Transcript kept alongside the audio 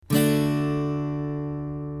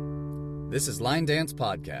This is Line Dance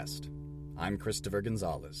Podcast. I'm Christopher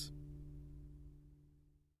Gonzalez.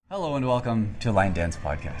 Hello and welcome to Line Dance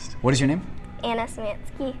Podcast. What is your name? Anna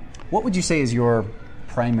Samansky. What would you say is your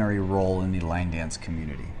primary role in the line dance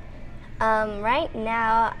community? Right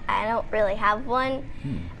now, I don't really have one.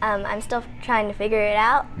 I'm still trying to figure it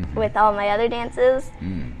out with all my other dances.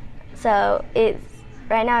 So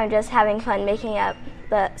right now I'm just having fun making up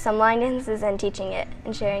some line dances and teaching it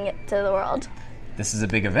and sharing it to the world. This is a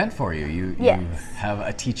big event for you. You have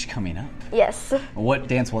a teach coming up. Yes. What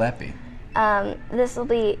dance will that be? This will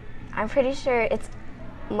be, I'm pretty sure it's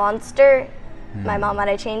Monster. My mom might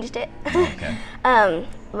have changed it. Okay.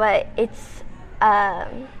 But it's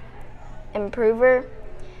improver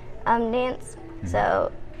dance.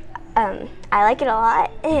 So I like it a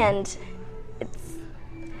lot, and it's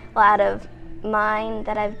out of mine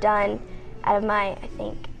that I've done, out of my, I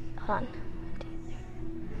think, hold on,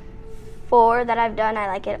 4 that I've done, I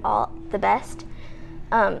like it all the best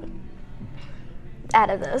out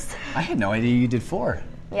of those. I had no idea you did 4.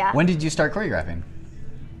 Yeah. When did you start choreographing?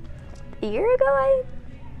 A year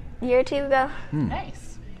or 2 ago.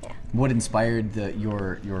 Nice. Yeah. What inspired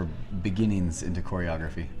your beginnings into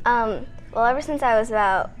choreography? Well, ever since I was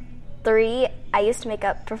about 3, I used to make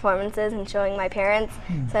up performances and showing my parents.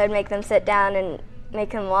 So I'd make them sit down and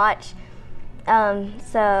make them watch.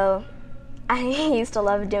 So I used to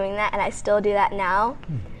love doing that, and I still do that now.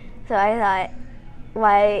 So I thought,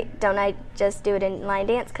 why don't I just do it in line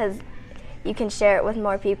dance? Because you can share it with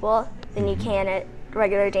more people than you can at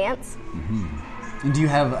regular dance. And do you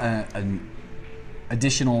have an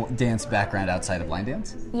additional dance background outside of line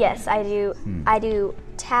dance? Yes, I do. I do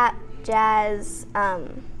tap, jazz,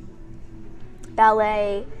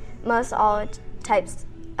 ballet, most all types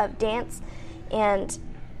of dance, and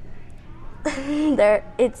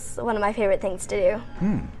it's one of my favorite things to do.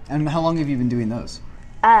 And how long have you been doing those?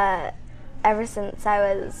 Ever since I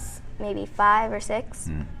was maybe 5 or 6.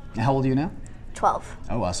 How old are you now? 12.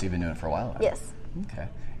 Oh, wow, so you've been doing it for a while. Right? Yes. Okay.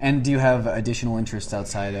 And do you have additional interests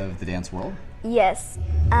outside of the dance world? Yes.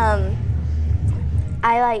 I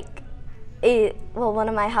like it. Well, one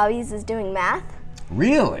of my hobbies is doing math.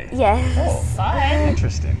 Really? Yes. Fun.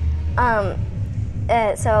 Interesting.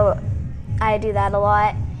 So I do that a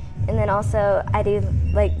lot. And then also I do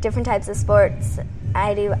like different types of sports.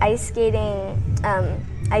 I do ice skating.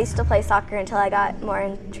 I used to play soccer until I got more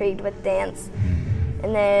intrigued with dance.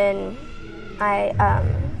 And then I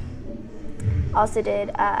also did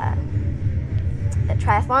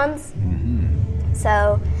triathlons.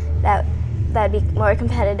 So that'd be more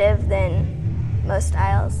competitive than most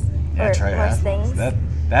styles or most things.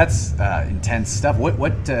 That's intense stuff.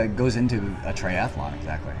 What goes into a triathlon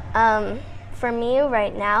exactly? For me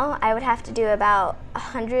right now, I would have to do about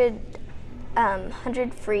 100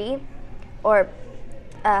 free or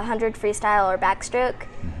 100 freestyle or backstroke.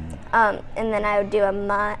 And then I would do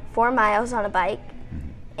 4 miles on a bike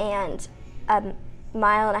and a 1.5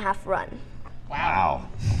 mile run. Wow.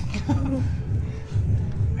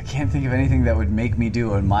 I can't think of anything that would make me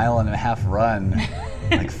do a 1.5 mile run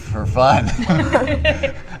like for fun.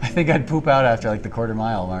 I think I'd poop out after like the quarter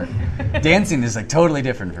mile mark. Dancing is like totally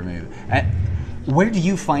different for me. Where do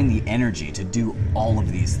you find the energy to do all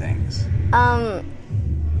of these things?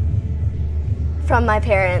 From my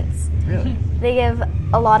parents. Really? They give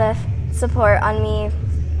a lot of support on me.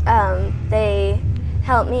 They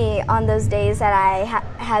help me on those days that I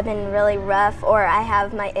have been really rough, or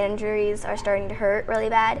my injuries are starting to hurt really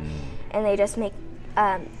bad, and they just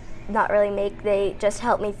they just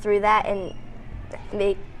help me through that and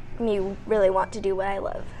make me really want to do what I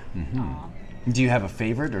love. Do you have a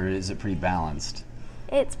favorite, or is it pretty balanced?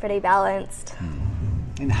 It's pretty balanced.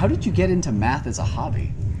 And how did you get into math as a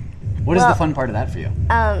hobby? What is the fun part of that for you?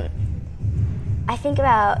 I think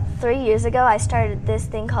about 3 years ago I started this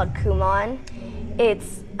thing called Kumon.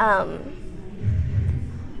 It's I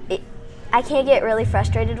can't get really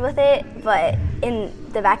frustrated with it, but in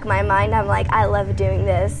the back of my mind I'm like, I love doing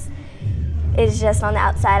this. It's just on the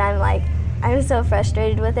outside I'm like, I'm so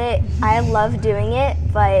frustrated with it. I love doing it,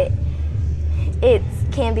 but it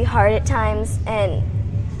can be hard at times, and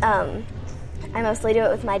I mostly do it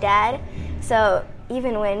with my dad. So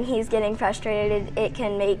even when he's getting frustrated, it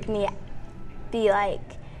can make me be like,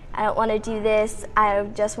 I don't want to do this, I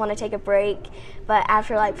just want to take a break. But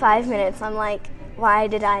after like 5 minutes, I'm like, why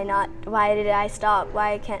did I stop?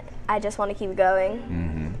 Why can't I just want to keep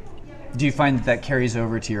going? Do you find that carries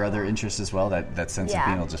over to your other interests as well, that sense of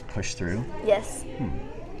being able to just push through? Yes.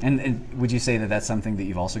 And would you say that that's something that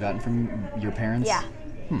you've also gotten from your parents? Yeah.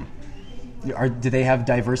 Do they have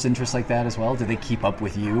diverse interests like that as well? Do they keep up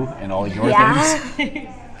with you and all your things?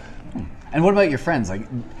 Yeah. And what about your friends? Like,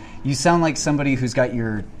 You sound like somebody who's got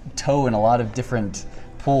your toe in a lot of different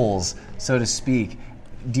pools, so to speak.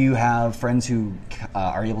 Do you have friends who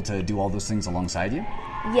are able to do all those things alongside you?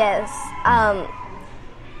 Yes.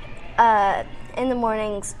 In the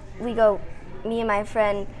mornings, we go, me and my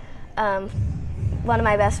friend, one of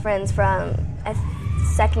my best friends from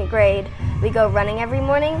second grade, we go running every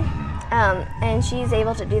morning, and she's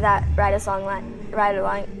able to do that ride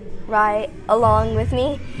along with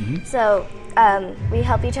me. Mm-hmm. So we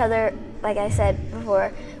help each other, like I said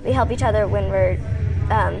before, we help each other when we're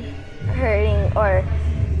hurting or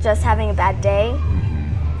just having a bad day.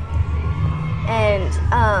 And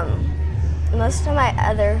most of my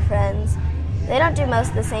other friends, they don't do most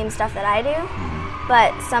of the same stuff that I do,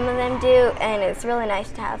 but some of them do, and it's really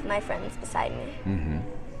nice to have my friends beside me. Mm-hmm.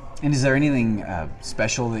 And is there anything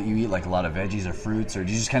special that you eat, like a lot of veggies or fruits, or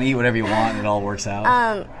do you just kind of eat whatever you want and it all works out?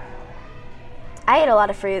 I eat a lot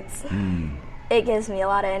of fruits. It gives me a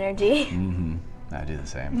lot of energy. Mm-hmm. I do the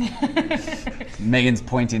same. Megan's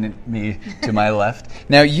pointing at me to my left.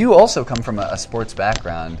 Now, you also come from a sports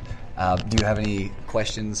background. Do you have any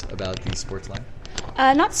questions about the sports life?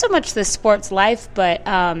 Not so much the sports life, but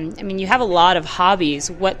you have a lot of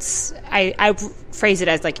hobbies. I phrase it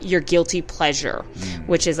as like your guilty pleasure,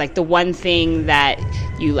 which is like the one thing that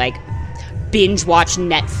you like binge watch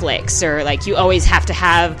Netflix, or like you always have to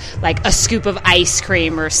have like a scoop of ice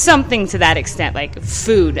cream or something to that extent, like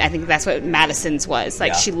food. I think that's what Madison's was.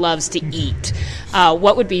 Like she loves to eat.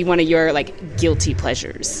 What would be one of your like guilty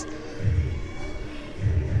pleasures?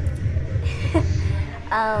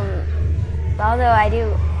 Although I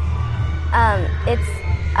do, it's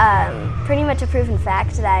pretty much a proven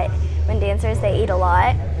fact that when dancers, they eat a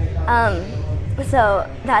lot. So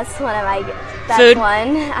that's one of my, food.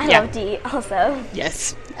 One I love to eat also.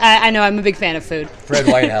 Yes, I know, I'm a big fan of food. Fred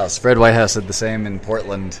Whitehouse said the same in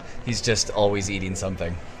Portland. He's just always eating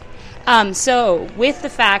something. So with the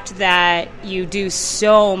fact that you do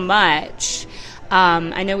so much,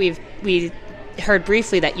 I know we heard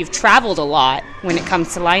briefly that you've traveled a lot when it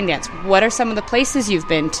comes to line dance. What are some of the places you've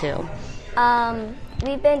been to?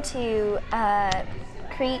 We've been to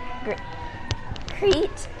Crete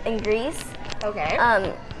and Greece. Okay.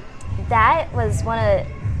 That was I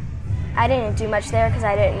didn't do much there because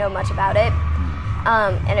I didn't know much about it.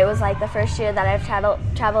 And it was like the first year that I've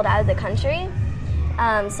traveled out of the country.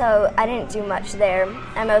 So I didn't do much there.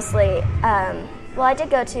 I mostly, I did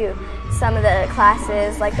go to some of the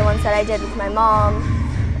classes, like the ones that I did with my mom,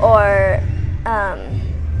 or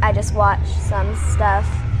I just watched some stuff,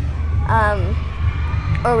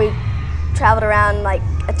 or we traveled around like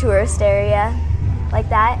a tourist area like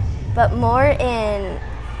that. But more in,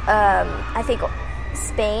 I think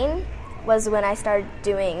Spain was when I started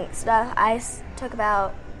doing stuff. I took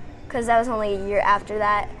about, because that was only a year after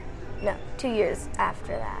that, 2 years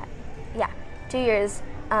after that. Yeah, 2 years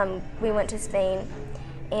we went to Spain.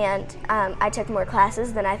 And I took more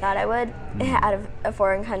classes than I thought I would out of a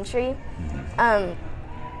foreign country.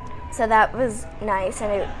 So that was nice,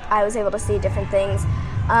 and I was able to see different things.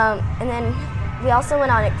 And then we also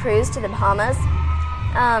went on a cruise to the Bahamas.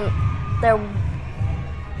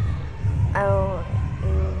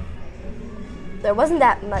 There wasn't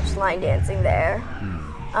that much line dancing there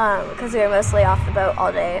because we were mostly off the boat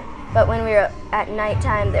all day. But when we were at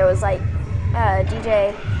nighttime, there was like a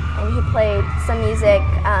DJ, and he played some music.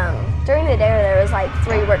 During the day, there was like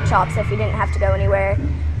 3 workshops if you didn't have to go anywhere,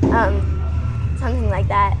 something like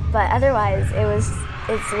that. But otherwise,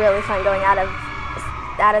 it's really fun going out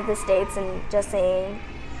of the States and just seeing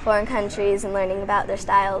foreign countries and learning about their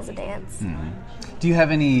styles of dance. Mm-hmm. Do you have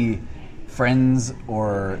any friends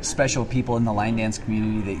or special people in the line dance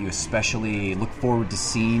community that you especially look forward to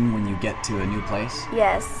seeing when you get to a new place?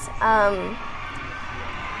 Yes.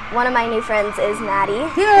 One of my new friends is Maddie.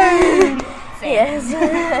 Yay! Yes.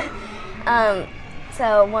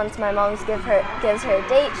 So once my mom gives her a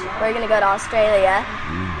date, we're going to go to Australia.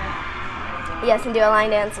 Yes, and do a line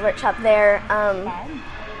dance workshop there.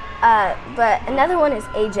 But another one is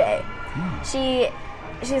AJ.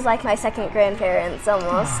 She's like my second grandparents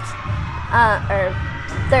almost, or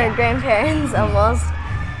third grandparents almost.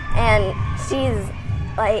 And she's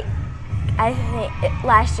like, I think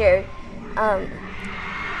last year,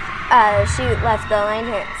 she left the line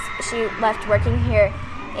dance. She left working here,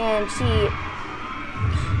 and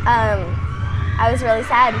I was really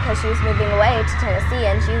sad because she was moving away to Tennessee,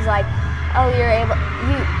 and she was like, "Oh,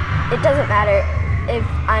 it doesn't matter if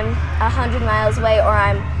I'm 100 miles away or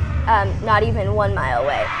I'm not even 1 mile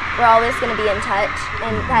away. We're always going to be in touch,"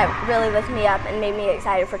 and that really lifted me up and made me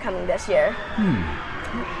excited for coming this year.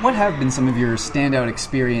 What have been some of your standout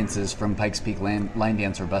experiences from Pikes Peak Line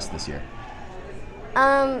Dance or Bust this year?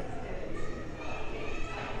 I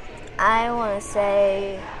want to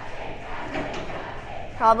say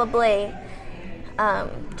probably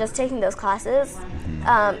just taking those classes.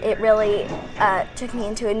 It really took me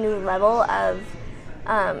into a new level of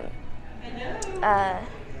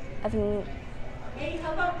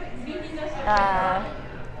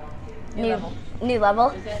new level.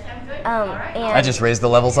 And I just raised the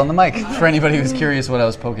levels on the mic for anybody who's curious what I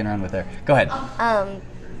was poking around with there. Go ahead.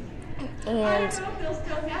 And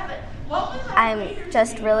I'm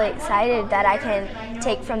just really excited that I can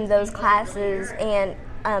take from those classes and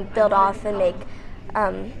build off and make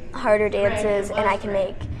harder dances, and I can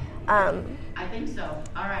make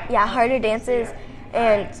harder dances.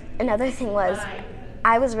 And another thing was,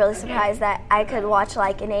 I was really surprised that I could watch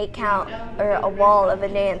like an 8 count or a wall of a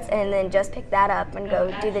dance and then just pick that up and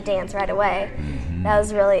go do the dance right away. That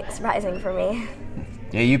was really surprising for me.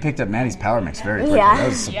 Yeah, you picked up Maddie's power mix very quickly. Yeah.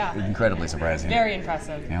 That was incredibly surprising. Very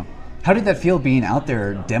impressive. Yeah. How did that feel being out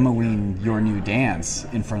there demoing your new dance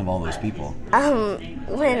in front of all those people?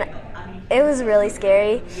 When it was really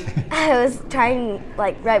scary. I was trying,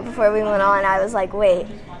 like, right before we went on, I was like, wait,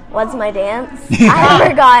 what's my dance? I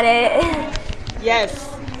forgot it.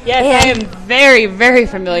 Yes, I am very, very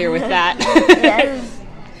familiar with that. Yes.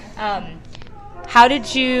 How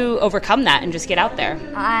did you overcome that and just get out there?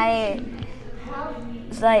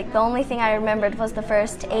 The only thing I remembered was the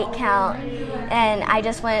first 8 count, and I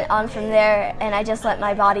just went on from there, and I just let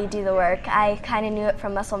my body do the work. I kind of knew it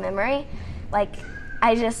from muscle memory. Like,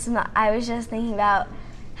 I was just thinking about,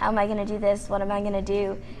 how am I going to do this? What am I going to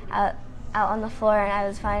do out on the floor? And I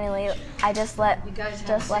just left You guys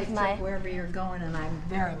have a safe trip wherever you're going, and I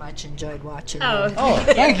very much enjoyed watching you. Oh,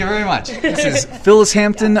 thank you very much. This is Phyllis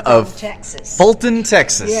Hampton of Texas. Fulton,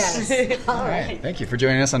 Texas. Yes. All right. Thank you for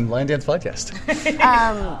joining us on Blind Dance Podcast.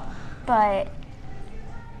 But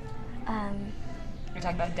You're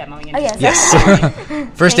talking about demoing. oh yes. Yes.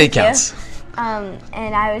 First 8 Thank you. counts.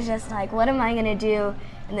 And I was just like, what am I going to do?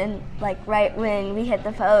 And then, like, right when we hit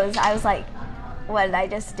the pose, I was like, what did I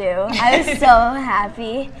just do? I was so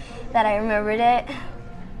happy that I remembered it.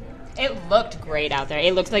 It looked great out there.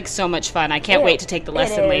 It looked like so much fun. I can't wait to take the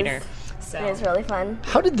lesson later. So. It is really fun.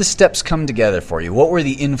 How did the steps come together for you? What were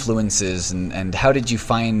the influences, and how did you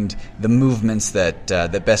find the movements that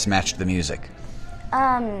best matched the music?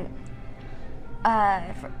 From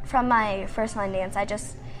my first line dance,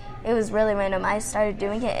 it was really random. I started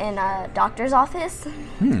doing it in a doctor's office.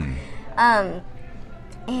 From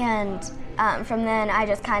then, I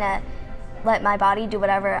just kind of let my body do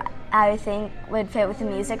whatever I think would fit with the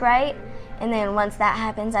music right. And then once that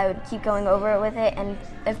happens, I would keep going over it with it. And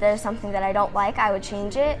if there's something that I don't like, I would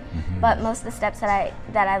change it. But most of the steps that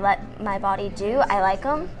I let my body do, I like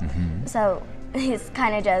them. So it's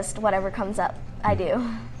kind of just whatever comes up, I do.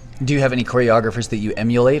 Do you have any choreographers that you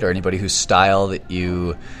emulate, or anybody whose style that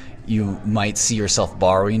you might see yourself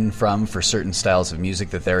borrowing from for certain styles of music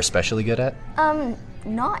that they're especially good at?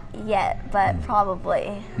 Not yet, but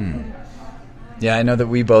probably. Yeah, I know that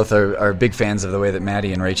we both are big fans of the way that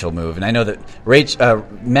Maddie and Rachel move, and I know that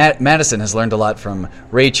Madison has learned a lot from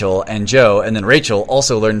Rachel and Joe, and then Rachel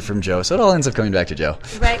also learned from Joe, so it all ends up coming back to Joe.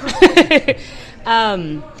 Right. I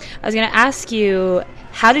was going to ask you,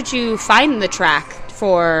 how did you find the track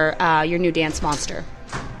for your new Dance Monster?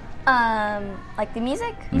 Like the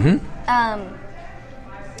music?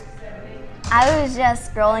 I was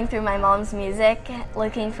just scrolling through my mom's music,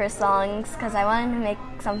 looking for songs, because I wanted to make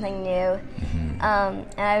something new. And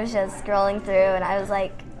I was just scrolling through, and I was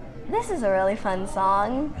like, this is a really fun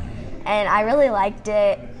song. And I really liked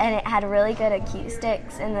it, and it had really good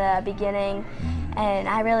acoustics in the beginning, and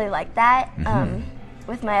I really liked that.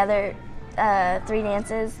 With my other 3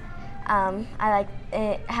 dances,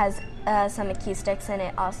 it has some acoustics in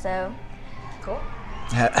it also. Cool.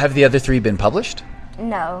 Have the other 3 been published?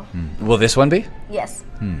 No. Will this one be? Yes.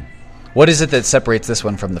 What is it that separates this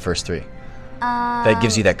one from the first 3? That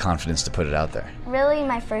gives you that confidence to put it out there? Really,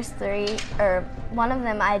 my first 3, or one of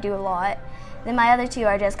them I do a lot. Then my other 2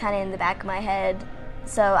 are just kind of in the back of my head,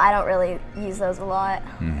 so I don't really use those a lot.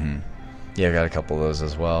 Yeah, I got a couple of those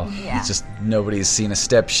as well. Yeah. It's just nobody's seen a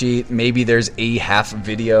step sheet. Maybe there's a half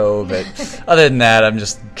video, but other than that, I'm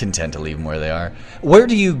just content to leave them where they are. Where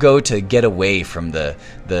do you go to get away from the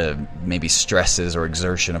maybe stresses or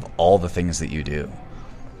exertion of all the things that you do?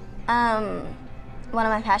 One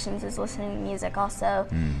of my passions is listening to music also.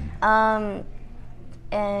 And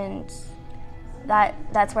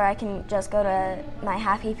that's where I can just go to my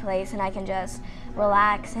happy place and I can just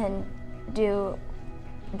relax and do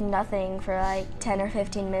nothing for like 10 or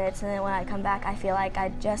 15 minutes, and then when I come back I feel like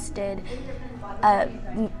I just did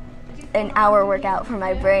an hour workout for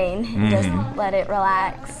my brain. Just let it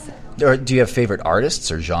relax. Or do you have favorite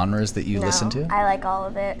artists or genres that you No, listen to? I like all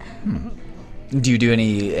of it. Do you do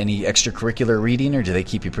any extracurricular reading, or do they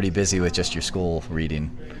keep you pretty busy with just your school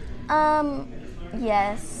reading?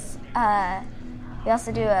 Yes. We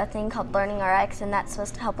also do a thing called Learning RX, and that's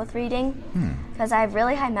supposed to help with reading. Because I have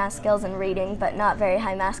really high math skills in reading, but not very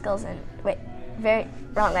high math skills in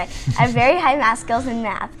wrong way. I have very high math skills in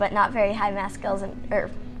math, but not very high math skills in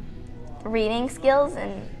reading skills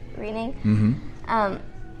in reading.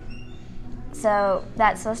 So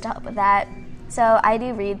that's supposed to help with that. So I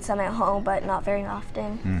do read some at home, but not very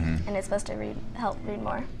often, and it's supposed to help read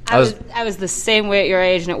more. I was the same way at your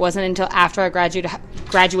age, and it wasn't until after I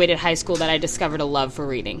graduated high school that I discovered a love for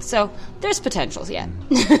reading. So there's potentials yet.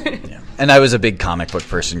 Yeah. And I was a big comic book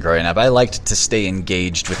person growing up. I liked to stay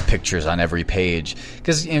engaged with pictures on every page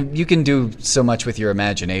because you can do so much with your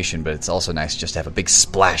imagination, but it's also nice just to have a big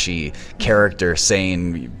splashy character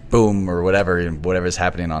saying boom or whatever's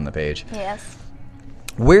happening on the page. Yes.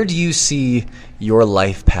 Where do you see your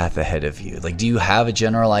life path ahead of you? Like, do you have a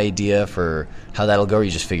general idea for how that'll go, or are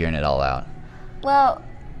you just figuring it all out? Well,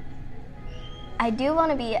 I do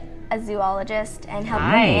want to be a zoologist and help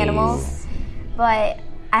with animals, but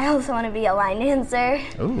I also want to be a line dancer.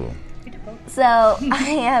 Ooh. So I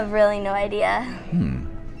have really no idea.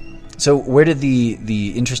 So where did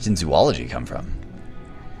the interest in zoology come from?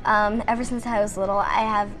 Ever since I was little, I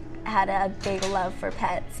have had a big love for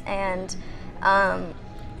pets, and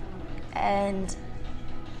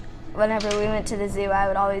whenever we went to the zoo, I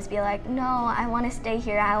would always be like, no, I want to stay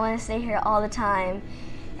here. I want to stay here all the time.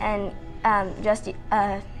 And just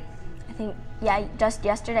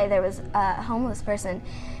yesterday there was a homeless person,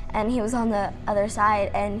 and he was on the other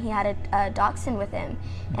side, and he had a dachshund with him.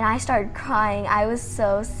 And I started crying. I was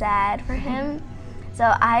so sad for him. So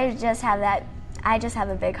I just have a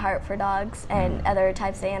big heart for dogs and other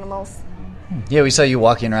types of animals. Yeah, we saw you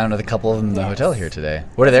walking around with a couple of them in the hotel here today.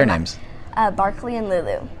 What are their names? Barkley and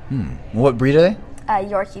Lulu. What breed are they?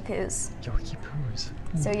 Yorkie Poos. Yorkie Poos.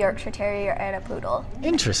 So Yorkshire Terrier and a Poodle.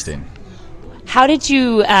 Interesting. How did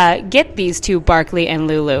you get these two, Barkley and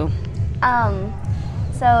Lulu? Ever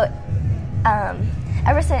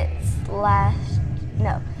since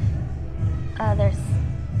there's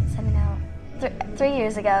 7 now. 3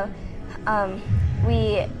 years ago,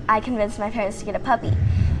 I convinced my parents to get a puppy,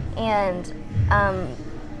 and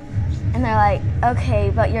they're like,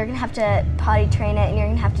 okay, but you're gonna have to potty train it, and you're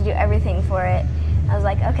gonna have to do everything for it. I was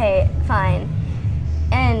like, okay, fine,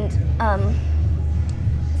 and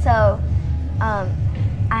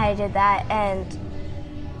I did that, and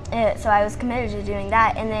so I was committed to doing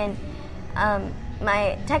that, and then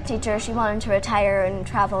my tech teacher, she wanted to retire and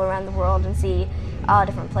travel around the world and see all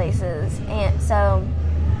different places, and so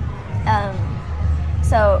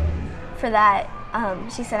for that,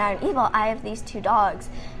 she sent out an email. I have these 2 dogs,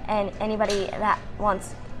 and anybody that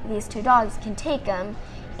wants these 2 dogs can take them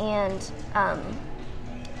and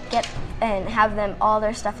have them. All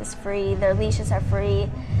their stuff is free. Their leashes are free.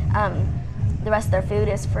 The rest of their food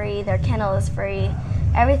is free. Their kennel is free.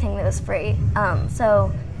 Everything was free.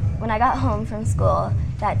 So when I got home from school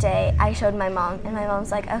that day, I showed my mom, and my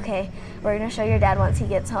mom's like, okay, we're going to show your dad once he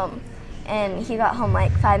gets home. And he got home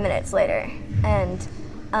like 5 minutes later, and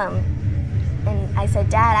I said,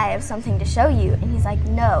 Dad, I have something to show you. And he's like,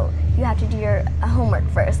 no, you have to do your homework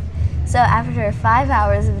first. So after 5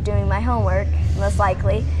 hours of doing my homework, most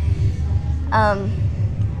likely, I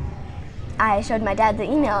showed my dad the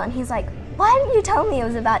email, and he's like, why didn't you tell me it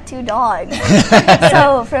was about 2 dogs?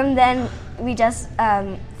 So from then, we just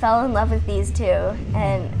fell in love with these 2,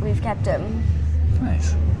 and we've kept them.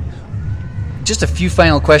 Nice. Just a few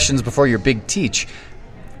final questions before your big teach.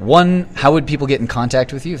 One, how would people get in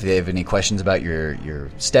contact with you if they have any questions about your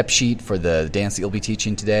step sheet for the dance that you'll be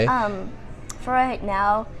teaching today? For right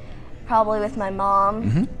now, probably with my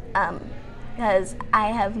mom, because I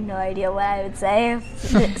have no idea what I would say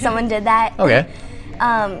if someone did that. Okay.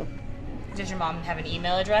 Does your mom have an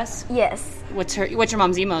email address? Yes. What's your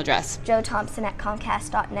mom's email address?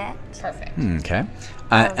 joethompson@comcast.net. Perfect. Okay.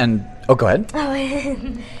 Go ahead. Oh,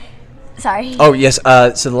 sorry. Oh, yes.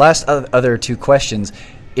 So the last other 2 questions.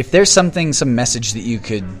 If there's some message that you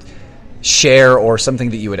could share or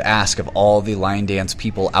something that you would ask of all the line dance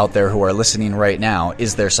people out there who are listening right now,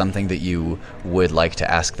 is there something that you would like to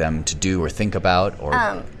ask them to do or think about? Or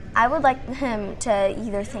I would like him to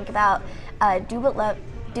either think about do what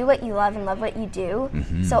you love and love what you do.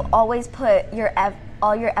 Mm-hmm. So always put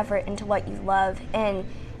all your effort into what you love, and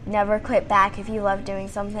never quit back if you love doing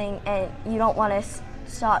something and you don't want to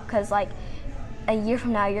stop, because like a year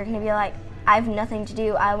from now you're going to be like, I have nothing to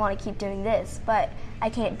do, I want to keep doing this. But I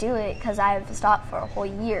can't do it because I've stopped for a whole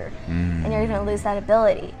year, and you're going to lose that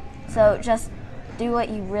ability. So just do what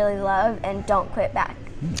you really love and don't quit back,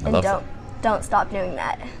 and don't stop doing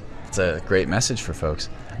that. It's a great message for folks.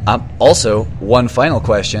 Also, one final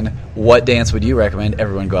question: what dance would you recommend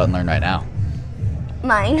everyone go out and learn right now?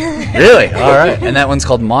 Mine. Really? All right. And that one's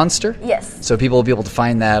called Monster? Yes. So people will be able to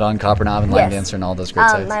find that on Copperknob and Line Dancer and all those great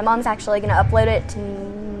sites. My mom's actually going to upload it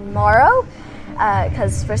tomorrow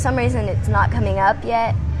because for some reason it's not coming up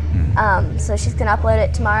yet. So she's going to upload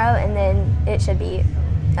it tomorrow, and then it should be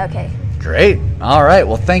okay. Great. All right.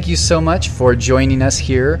 Well, thank you so much for joining us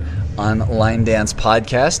here on Line Dance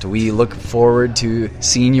Podcast. We look forward to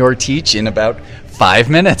seeing your teach in about 5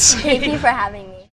 minutes. Thank you for having me.